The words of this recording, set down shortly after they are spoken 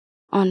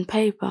On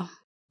paper,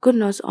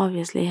 Goodnotes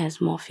obviously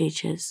has more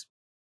features,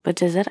 but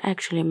does that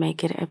actually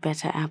make it a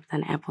better app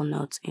than Apple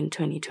Notes in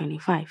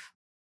 2025?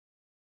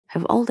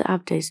 Have all the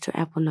updates to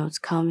Apple Notes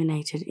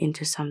culminated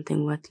into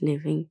something worth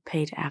leaving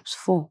paid apps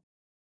for?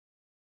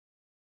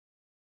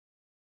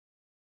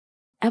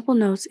 Apple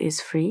Notes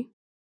is free,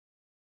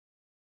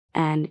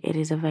 and it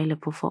is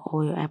available for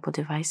all your Apple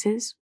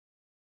devices,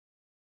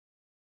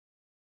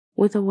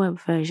 with a web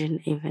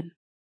version even.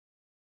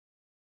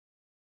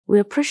 We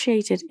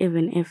appreciate it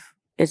even if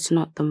it's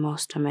not the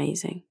most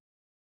amazing.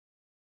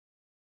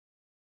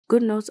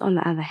 Goodnotes, on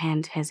the other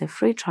hand, has a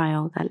free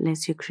trial that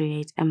lets you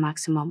create a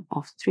maximum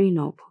of 3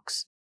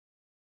 notebooks.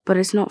 But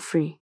it's not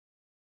free.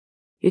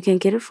 You can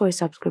get it for a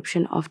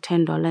subscription of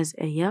 $10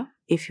 a year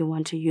if you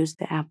want to use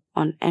the app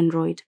on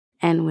Android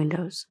and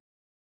Windows.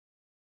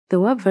 The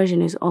web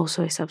version is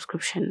also a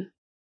subscription.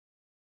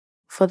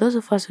 For those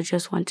of us who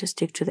just want to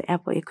stick to the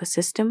Apple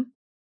ecosystem,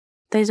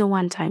 there's a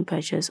one-time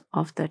purchase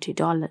of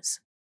 $30.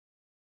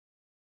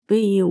 Be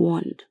ye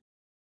warned,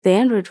 the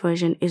Android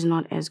version is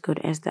not as good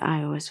as the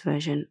iOS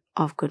version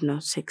of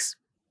Goodnotes 6.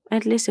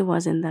 At least it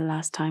wasn't the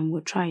last time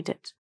we tried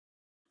it.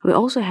 We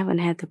also haven't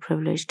had the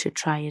privilege to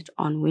try it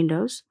on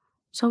Windows,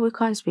 so we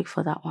can't speak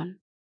for that one.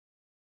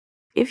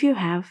 If you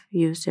have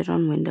used it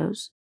on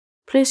Windows,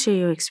 please share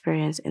your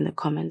experience in the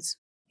comments.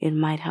 It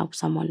might help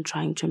someone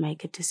trying to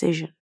make a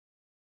decision.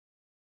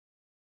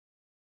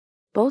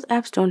 Both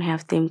apps don't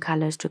have theme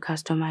colors to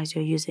customize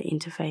your user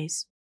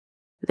interface.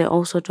 They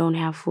also don't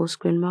have full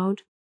screen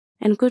mode,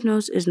 and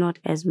Goodnotes is not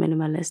as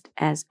minimalist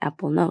as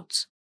Apple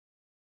Notes.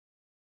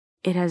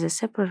 It has a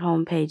separate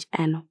homepage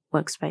and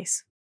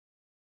workspace.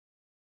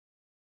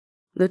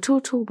 The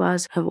two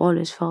toolbars have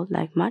always felt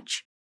like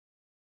much,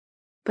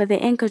 but they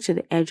anchor to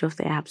the edge of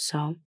the app,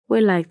 so we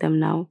like them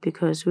now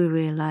because we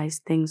realize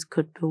things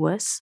could be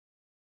worse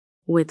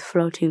with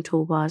floating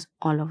toolbars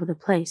all over the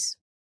place.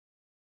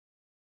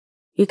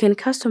 You can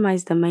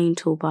customize the main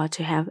toolbar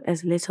to have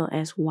as little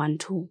as one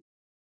tool.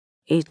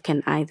 It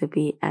can either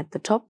be at the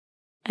top,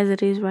 as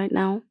it is right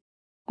now,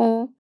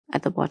 or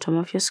at the bottom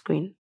of your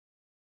screen.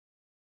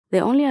 The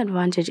only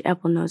advantage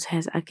Apple Notes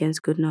has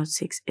against Goodnotes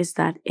 6 is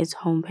that its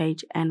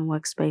homepage and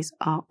workspace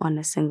are on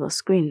a single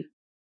screen.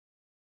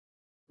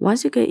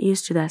 Once you get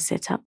used to that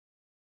setup,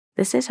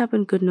 the setup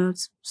in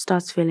Goodnotes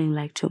starts feeling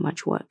like too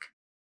much work.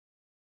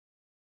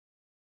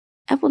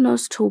 Apple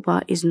Notes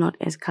toolbar is not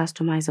as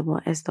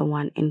customizable as the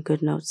one in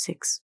Goodnotes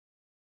 6.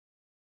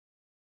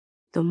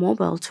 The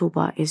mobile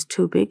toolbar is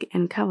too big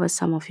and covers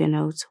some of your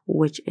notes,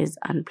 which is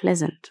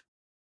unpleasant.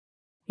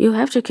 You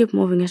have to keep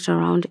moving it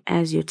around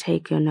as you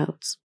take your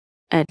notes.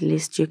 At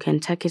least you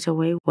can tuck it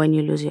away when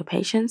you lose your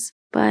patience,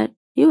 but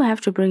you have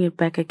to bring it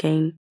back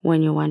again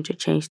when you want to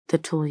change the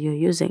tool you're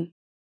using.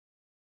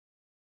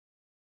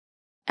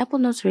 Apple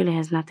Notes really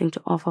has nothing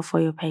to offer for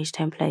your page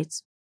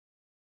templates.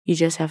 You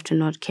just have to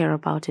not care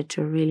about it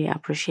to really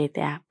appreciate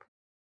the app.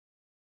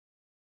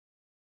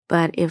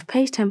 But if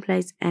page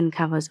templates and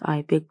covers are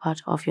a big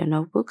part of your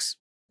notebooks,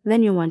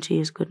 then you want to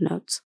use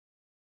Goodnotes.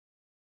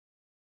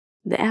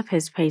 The app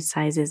has page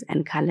sizes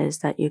and colors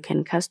that you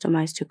can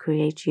customize to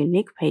create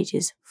unique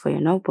pages for your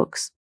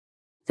notebooks.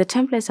 The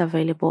templates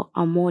available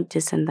are more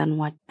decent than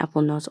what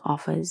Apple Notes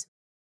offers,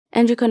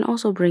 and you can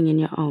also bring in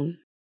your own.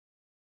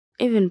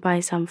 Even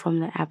buy some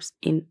from the app's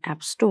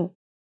in-app store.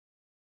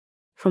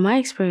 From my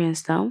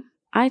experience though,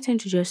 I tend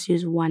to just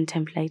use one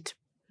template,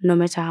 no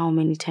matter how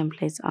many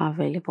templates are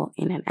available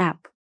in an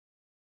app.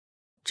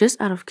 Just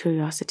out of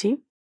curiosity,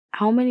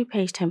 how many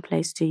page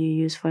templates do you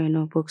use for your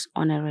notebooks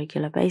on a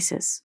regular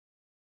basis?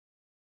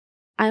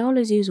 I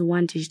always use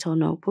one digital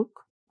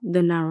notebook,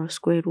 the narrow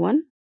squared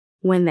one,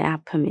 when the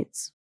app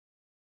permits.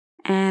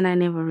 And I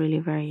never really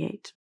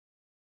variate.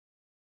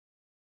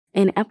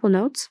 In Apple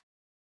Notes,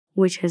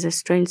 which has a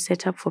strange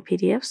setup for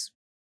PDFs,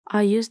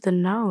 I use the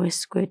narrowest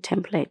squared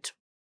template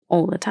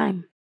all the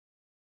time.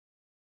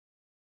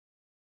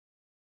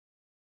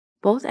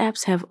 Both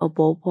apps have a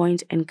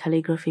ballpoint and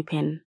calligraphy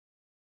pen.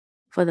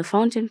 For the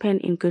fountain pen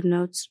in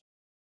Goodnotes,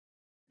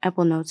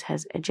 Apple Notes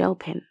has a gel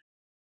pen.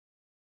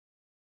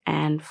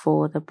 And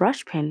for the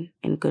brush pen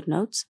in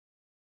Goodnotes,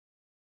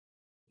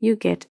 you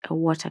get a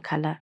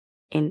watercolor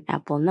in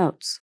Apple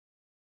Notes.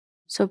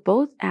 So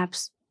both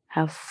apps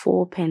have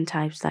 4 pen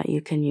types that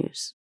you can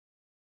use.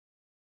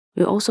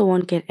 You also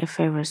won't get a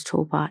favorites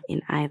toolbar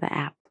in either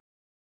app.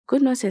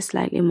 Goodnotes has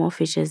slightly more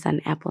features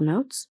than Apple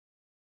Notes.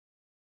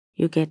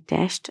 You get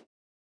dashed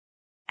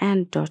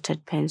and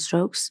dotted pen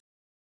strokes,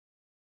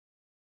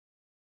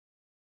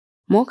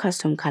 more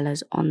custom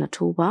colors on the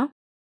toolbar,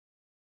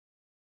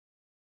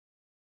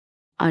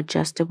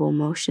 adjustable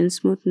motion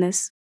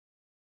smoothness,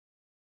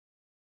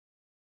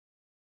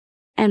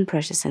 and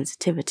pressure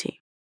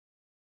sensitivity.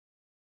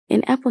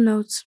 In Apple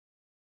Notes,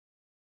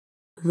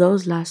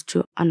 those last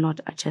two are not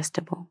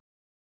adjustable.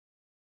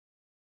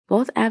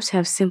 Both apps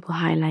have simple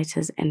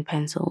highlighters and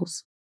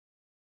pencils.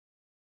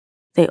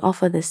 They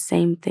offer the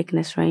same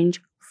thickness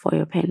range for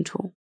your pen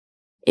tool.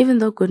 Even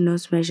though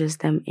Goodnotes measures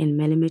them in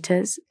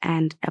millimeters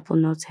and Apple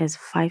Notes has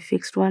 5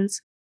 fixed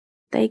ones,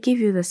 they give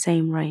you the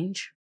same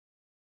range.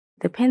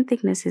 the pen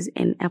thicknesses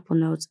in Apple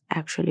Notes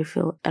actually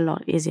feel a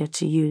lot easier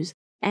to use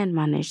and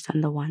manage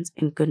than the ones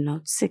in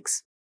Goodnotes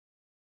 6.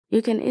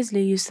 You can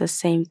easily use the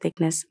same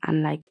thickness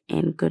unlike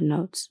in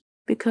Goodnotes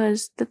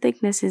because the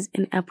thicknesses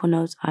in Apple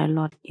Notes are a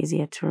lot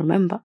easier to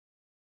remember.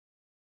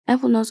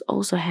 Apple Notes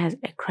also has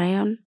a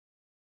crayon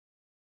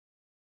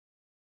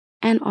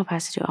and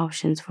opacity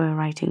options for your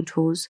writing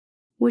tools,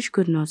 which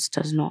Goodnotes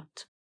does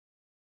not.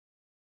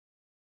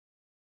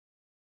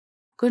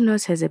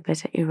 Goodnotes has a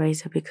better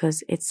eraser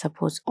because it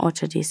supports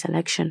auto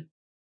deselection.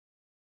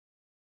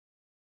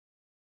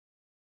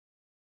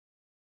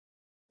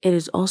 It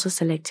is also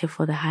selective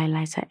for the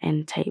highlighter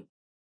and tape.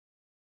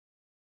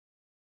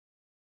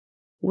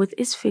 With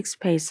its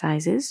fixed page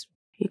sizes,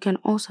 you can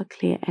also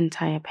clear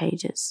entire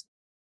pages.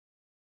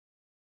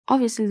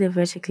 Obviously, the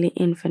vertically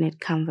infinite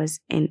canvas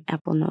in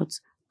Apple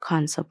Notes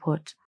can't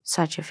support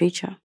such a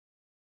feature.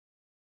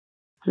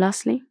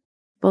 Lastly,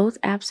 both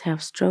apps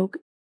have stroke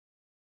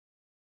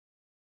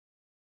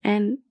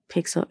and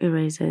pixel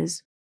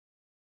erasers,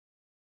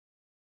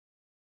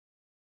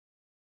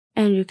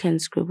 and you can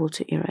scribble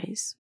to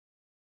erase.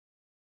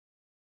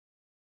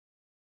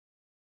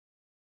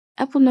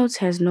 Apple Notes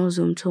has no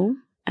zoom tool,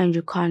 and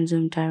you can't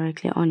zoom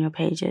directly on your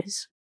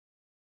pages.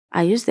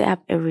 I use the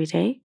app every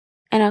day,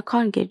 and I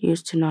can't get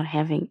used to not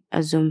having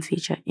a zoom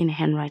feature in a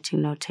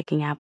handwriting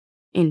note-taking app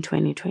in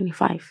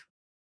 2025.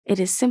 It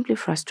is simply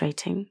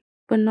frustrating,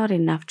 but not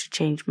enough to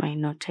change my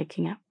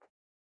note-taking app.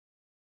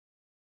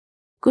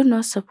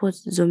 Goodnotes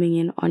supports zooming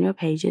in on your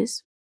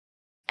pages,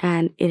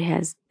 and it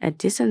has a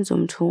decent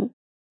zoom tool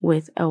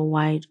with a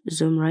wide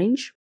zoom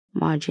range,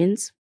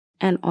 margins,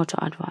 and auto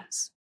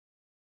advance.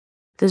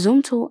 The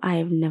zoom tool I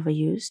have never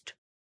used,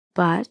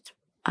 but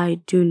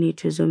I do need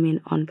to zoom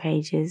in on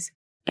pages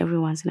every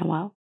once in a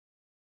while.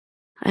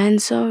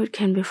 And so it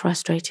can be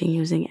frustrating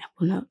using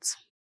Apple Notes.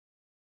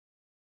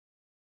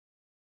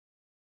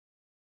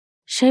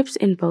 Shapes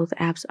in both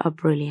apps are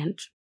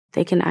brilliant.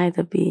 They can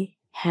either be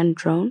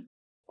hand-drawn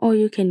or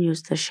you can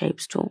use the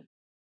Shapes tool.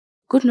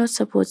 Goodnotes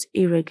supports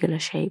irregular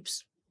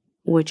shapes,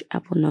 which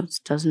Apple Notes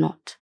does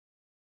not.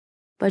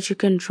 But you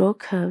can draw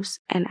curves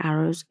and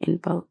arrows in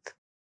both.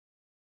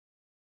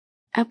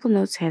 Apple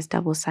Notes has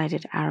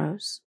double-sided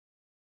arrows.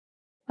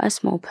 A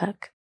small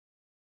perk.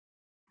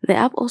 The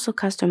app also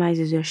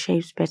customizes your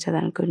shapes better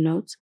than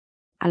Goodnotes,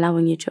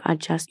 allowing you to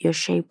adjust your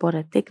shape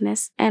border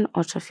thickness and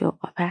autofill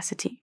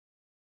opacity.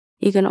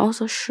 You can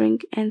also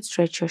shrink and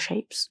stretch your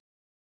shapes.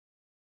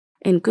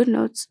 In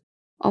Goodnotes,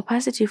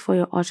 opacity for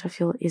your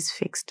autofill is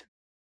fixed,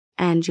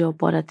 and your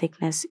border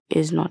thickness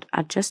is not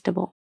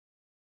adjustable.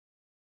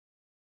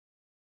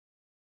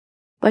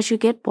 But you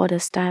get border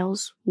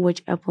styles,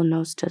 which Apple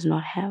Notes does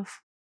not have.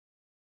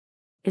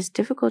 It's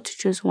difficult to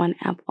choose one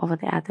app over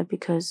the other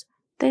because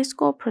they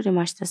score pretty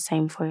much the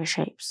same for your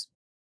shapes.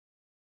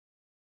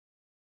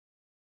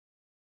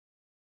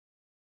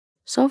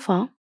 So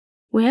far,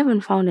 we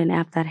haven't found an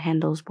app that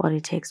handles body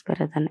text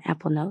better than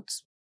Apple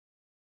Notes.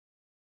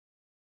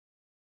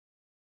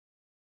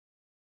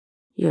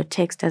 Your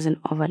text doesn't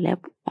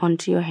overlap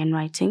onto your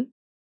handwriting.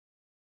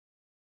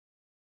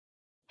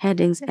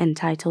 Headings and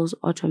titles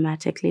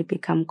automatically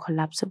become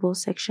collapsible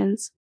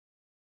sections.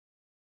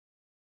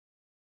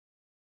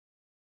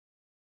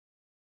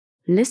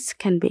 Lists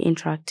can be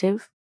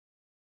interactive.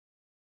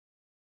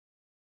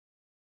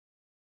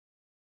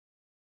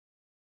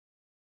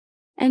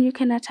 And you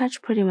can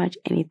attach pretty much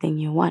anything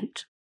you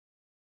want.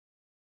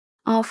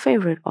 Our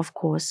favorite, of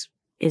course,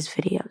 is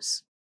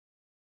videos.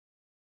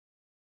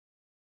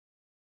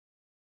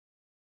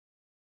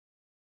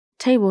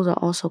 Tables are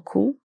also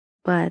cool,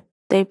 but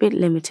they're a bit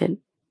limited,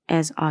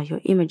 as are your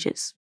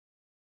images.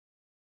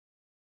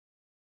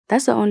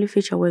 That's the only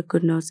feature where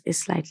Goodnotes is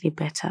slightly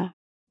better.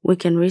 We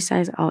can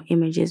resize our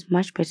images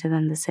much better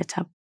than the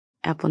setup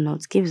Apple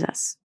Notes gives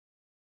us.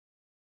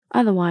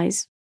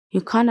 Otherwise, you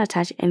can't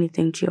attach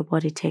anything to your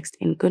body text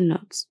in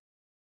Goodnotes.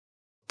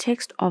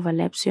 Text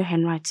overlaps your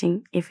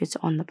handwriting if it's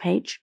on the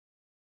page,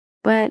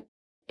 but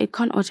it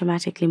can't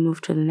automatically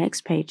move to the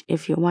next page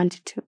if you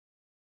wanted to.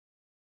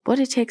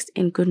 Body text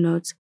in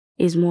Goodnotes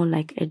is more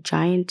like a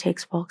giant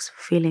text box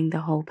filling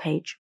the whole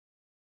page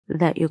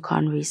that you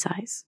can't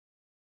resize.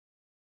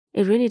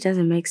 It really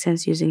doesn't make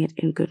sense using it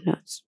in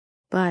Goodnotes,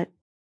 but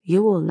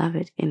you will love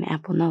it in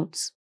Apple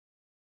Notes.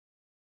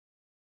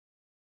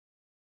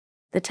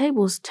 The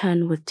tables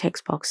turn with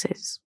text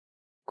boxes.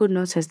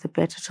 Goodnotes has the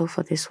better tool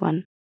for this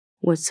one,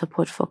 with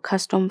support for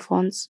custom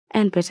fonts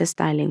and better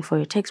styling for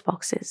your text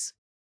boxes.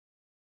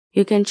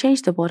 You can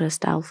change the border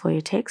style for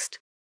your text,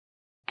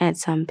 add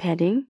some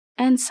padding,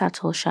 and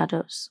subtle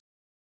shadows.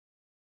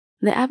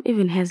 The app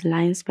even has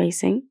line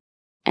spacing,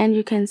 and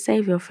you can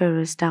save your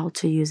favorite style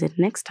to use it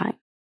next time.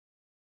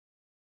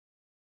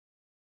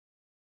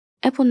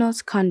 Apple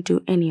Notes can't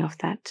do any of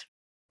that.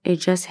 It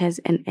just has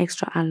an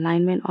extra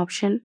alignment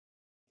option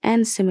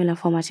and similar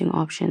formatting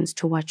options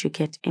to what you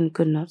get in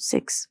Goodnotes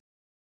 6.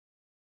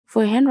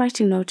 For a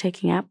handwriting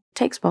note-taking app,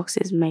 text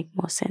boxes make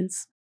more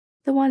sense.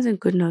 The ones in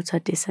Goodnotes are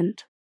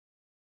decent.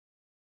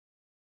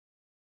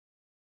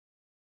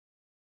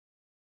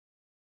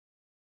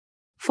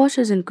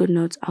 Photos in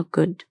Goodnotes are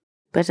good,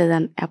 better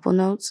than Apple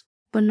Notes,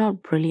 but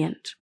not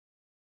brilliant.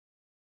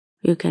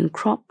 You can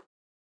crop,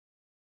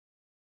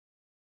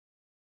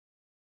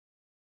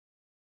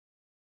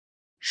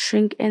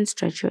 shrink and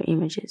stretch your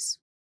images.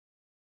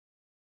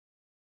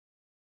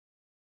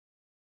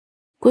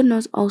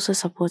 Goodnotes also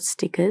supports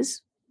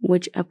stickers,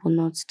 which Apple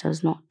Notes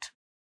does not.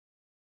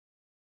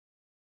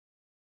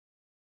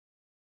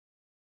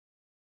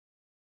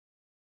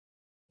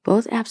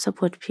 Both apps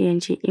support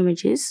PNG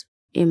images,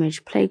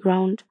 image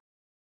playground,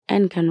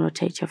 and can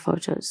rotate your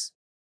photos.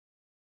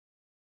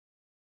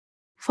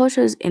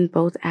 Photos in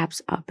both apps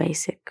are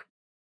basic.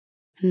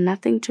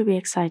 Nothing to be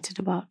excited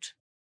about.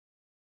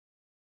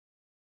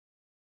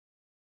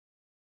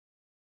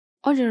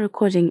 Audio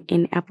recording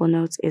in Apple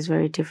Notes is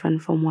very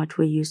different from what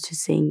we're used to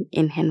seeing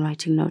in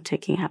handwriting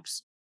note-taking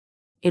apps.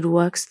 It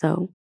works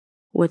though.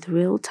 With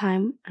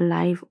real-time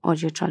live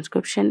audio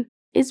transcription,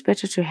 it's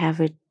better to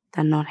have it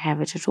than not have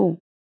it at all.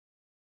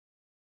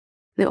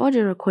 The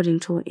audio recording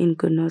tool in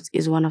Goodnotes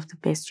is one of the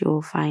best you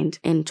will find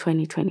in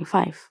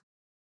 2025.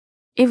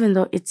 Even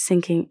though its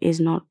syncing is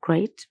not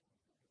great,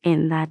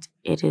 in that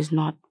it is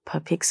not per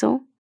pixel,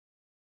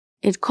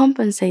 it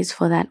compensates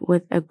for that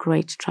with a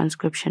great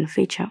transcription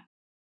feature.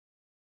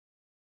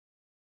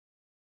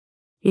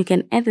 You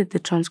can edit the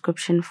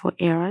transcription for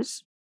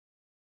errors,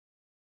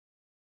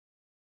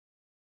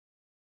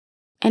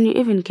 and you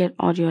even get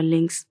audio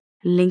links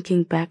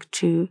linking back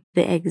to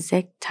the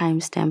exact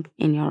timestamp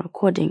in your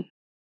recording.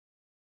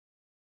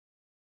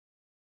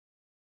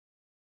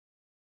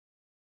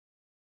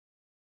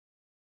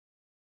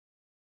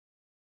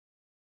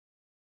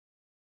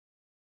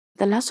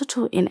 The Lasso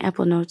tool in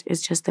Apple Notes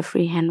is just the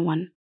freehand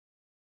one,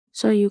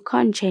 so you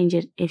can't change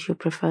it if you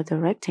prefer the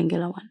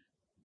rectangular one.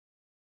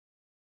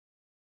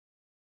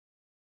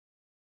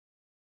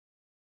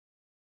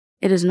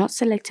 It is not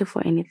selective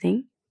for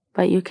anything,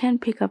 but you can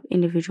pick up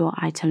individual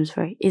items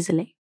very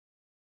easily.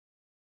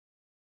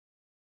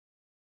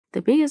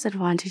 The biggest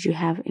advantage you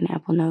have in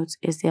Apple Notes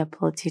is the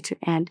ability to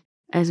add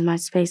as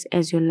much space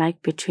as you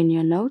like between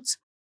your notes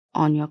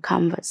on your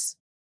canvas.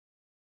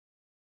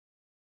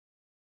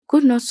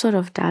 Goodnotes sort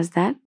of does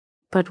that,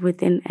 but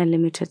within a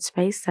limited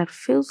space that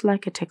feels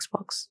like a text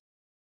box.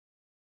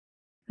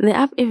 The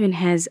app even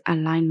has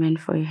alignment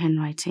for your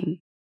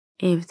handwriting.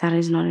 If that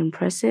is not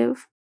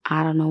impressive,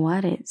 I don't know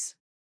what is.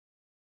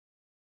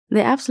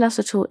 The app's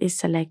Lasso tool is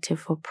selective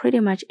for pretty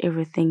much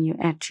everything you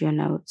add to your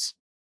notes: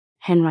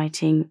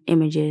 handwriting,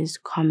 images,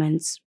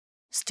 comments,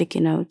 sticky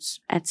notes,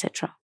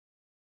 etc.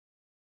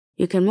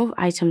 You can move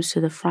items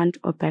to the front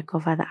or back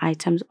of other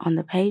items on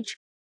the page,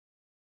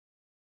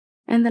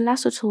 and the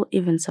Lasso tool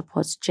even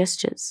supports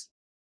gestures.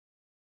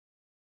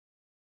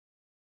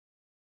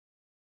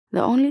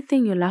 The only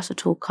thing your Lasso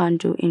tool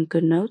can't do in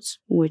Goodnotes,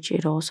 which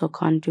it also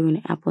can't do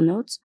in Apple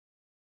Notes,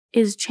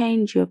 is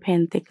change your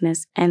pen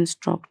thickness and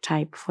stroke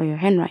type for your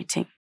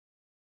handwriting.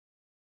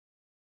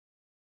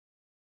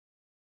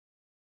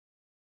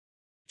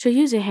 To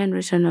use your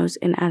handwritten notes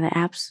in other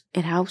apps,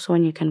 it helps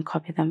when you can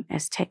copy them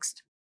as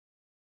text.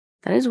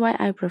 That is why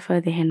I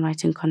prefer the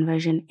handwriting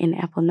conversion in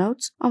Apple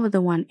Notes over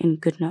the one in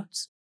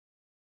Goodnotes.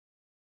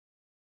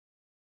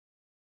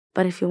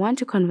 But if you want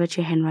to convert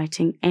your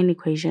handwriting and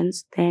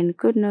equations, then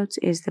Goodnotes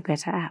is the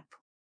better app.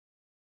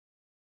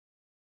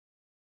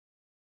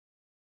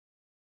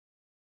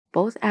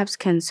 Both apps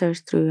can search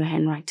through your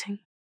handwriting.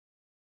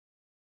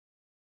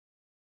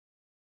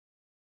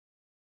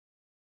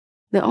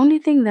 The only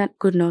thing that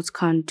Goodnotes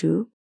can't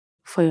do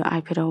for your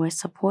iPadOS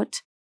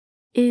support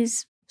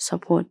is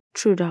support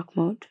True Dark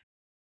Mode.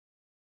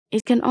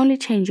 It can only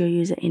change your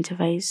user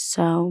interface,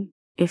 so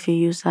if you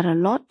use that a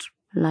lot,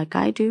 like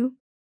I do,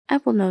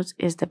 Apple Notes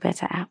is the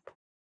better app.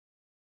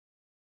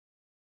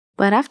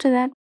 But after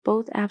that,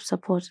 both apps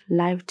support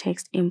live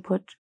text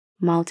input,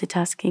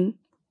 multitasking,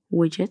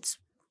 widgets,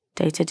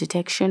 data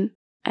detection,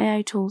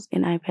 AI tools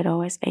in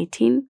iPadOS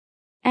 18,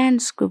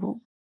 and Scribble.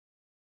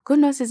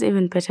 Goodnotes is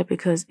even better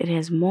because it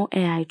has more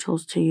AI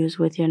tools to use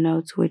with your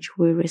notes, which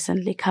we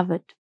recently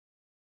covered.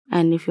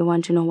 And if you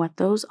want to know what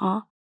those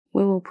are,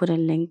 we will put a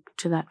link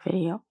to that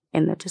video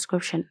in the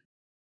description.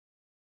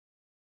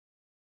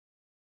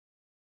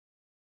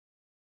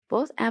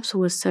 Both apps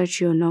will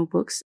search your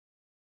notebooks,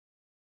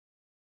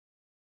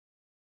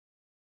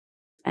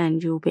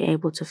 and you'll be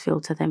able to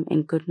filter them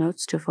in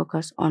Goodnotes to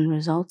focus on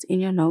results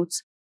in your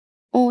notes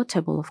or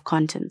table of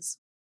contents.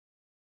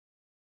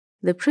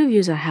 The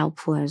previews are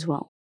helpful as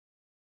well.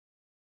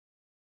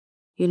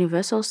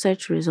 Universal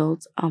search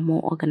results are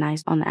more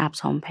organized on the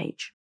app's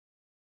homepage.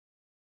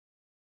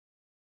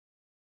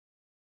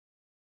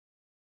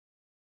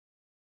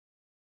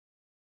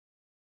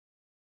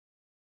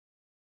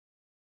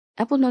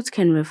 Apple Notes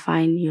can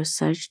refine your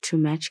search to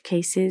match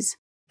cases,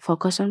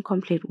 focus on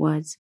complete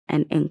words,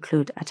 and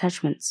include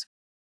attachments.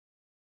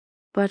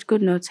 But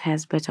Goodnotes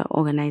has better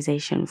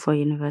organization for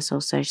universal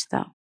search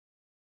though.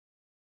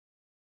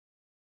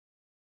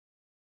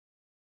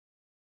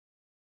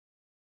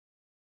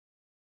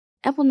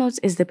 Apple Notes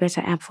is the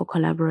better app for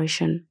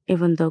collaboration,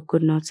 even though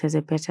Goodnotes has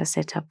a better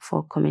setup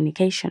for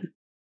communication.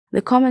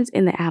 The comments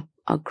in the app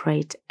are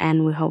great,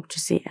 and we hope to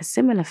see a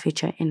similar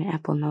feature in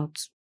Apple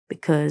Notes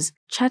because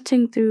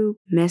chatting through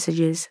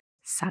messages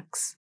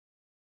sucks.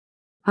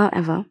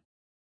 However,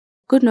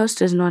 Goodnotes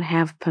does not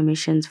have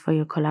permissions for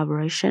your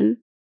collaboration.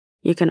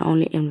 You can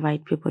only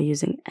invite people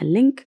using a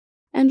link,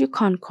 and you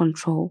can't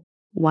control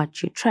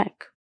what you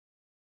track.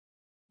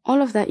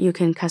 All of that you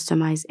can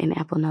customize in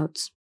Apple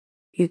Notes.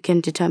 You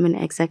can determine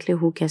exactly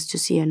who gets to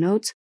see your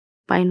notes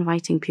by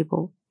inviting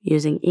people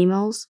using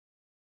emails,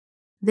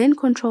 then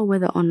control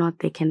whether or not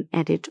they can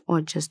edit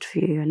or just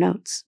view your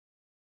notes.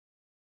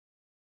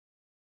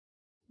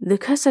 The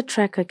cursor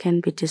tracker can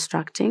be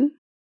distracting,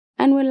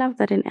 and we love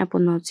that in Apple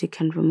Notes you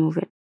can remove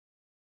it,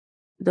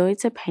 though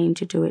it's a pain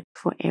to do it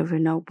for every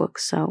notebook,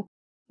 so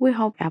we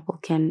hope Apple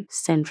can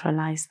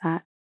centralize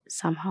that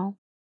somehow.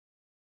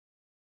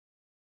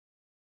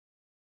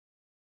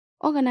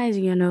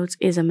 Organizing your notes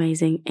is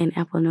amazing in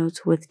Apple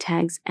Notes with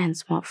tags and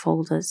smart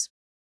folders.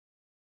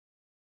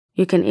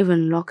 You can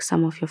even lock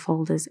some of your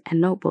folders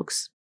and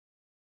notebooks.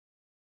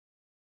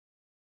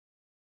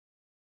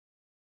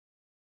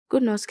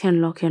 Goodnotes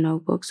can lock your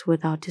notebooks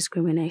without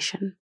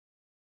discrimination.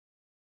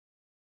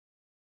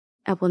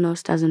 Apple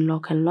Notes doesn't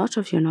lock a lot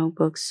of your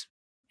notebooks.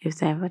 If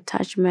they have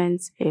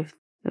attachments, if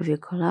you're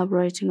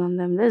collaborating on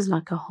them, there's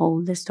like a whole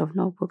list of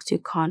notebooks you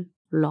can't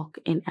lock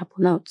in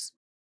Apple Notes.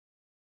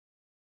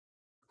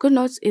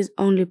 Goodnotes is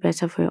only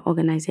better for your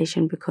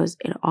organization because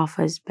it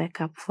offers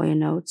backup for your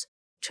notes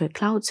to a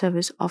cloud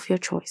service of your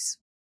choice.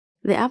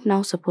 The app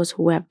now supports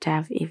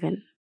WebDAV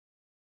even.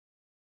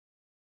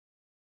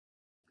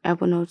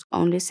 Apple Notes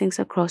only syncs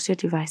across your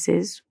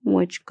devices,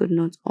 which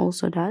Goodnotes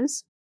also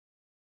does.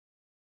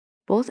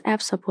 Both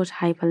apps support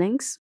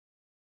hyperlinks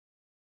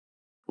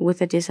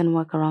with a decent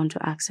workaround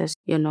to access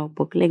your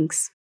notebook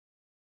links.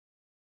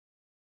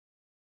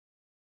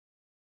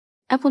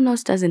 Apple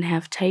Notes doesn't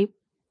have tape,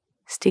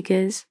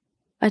 stickers,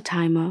 a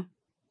timer,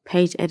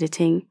 page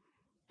editing,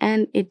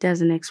 and it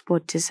doesn't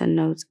export decent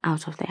notes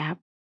out of the app,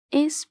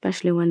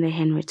 especially when they're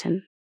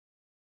handwritten.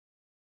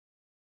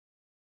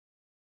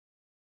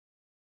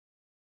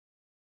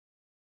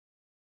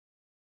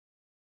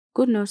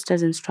 Goodnotes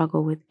doesn't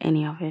struggle with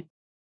any of it.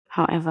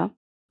 However,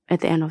 at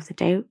the end of the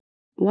day,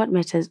 what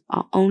matters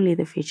are only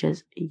the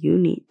features you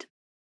need.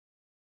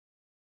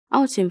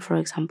 Our team, for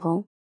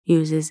example,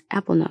 uses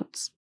Apple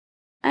Notes,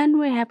 and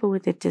we're happy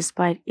with it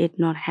despite it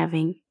not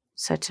having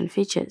certain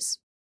features.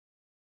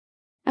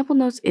 Apple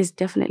Notes is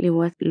definitely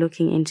worth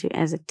looking into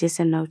as a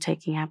decent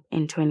note-taking app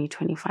in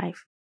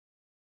 2025.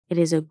 It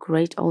is a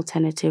great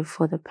alternative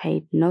for the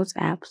paid Notes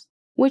apps,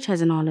 which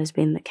hasn't always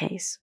been the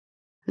case.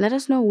 Let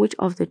us know which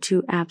of the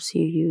two apps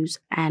you use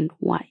and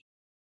why.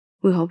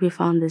 We hope you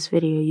found this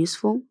video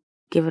useful.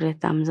 Give it a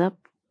thumbs up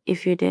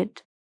if you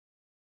did.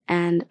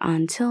 And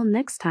until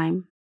next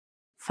time,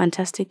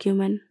 fantastic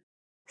human,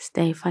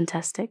 stay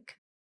fantastic.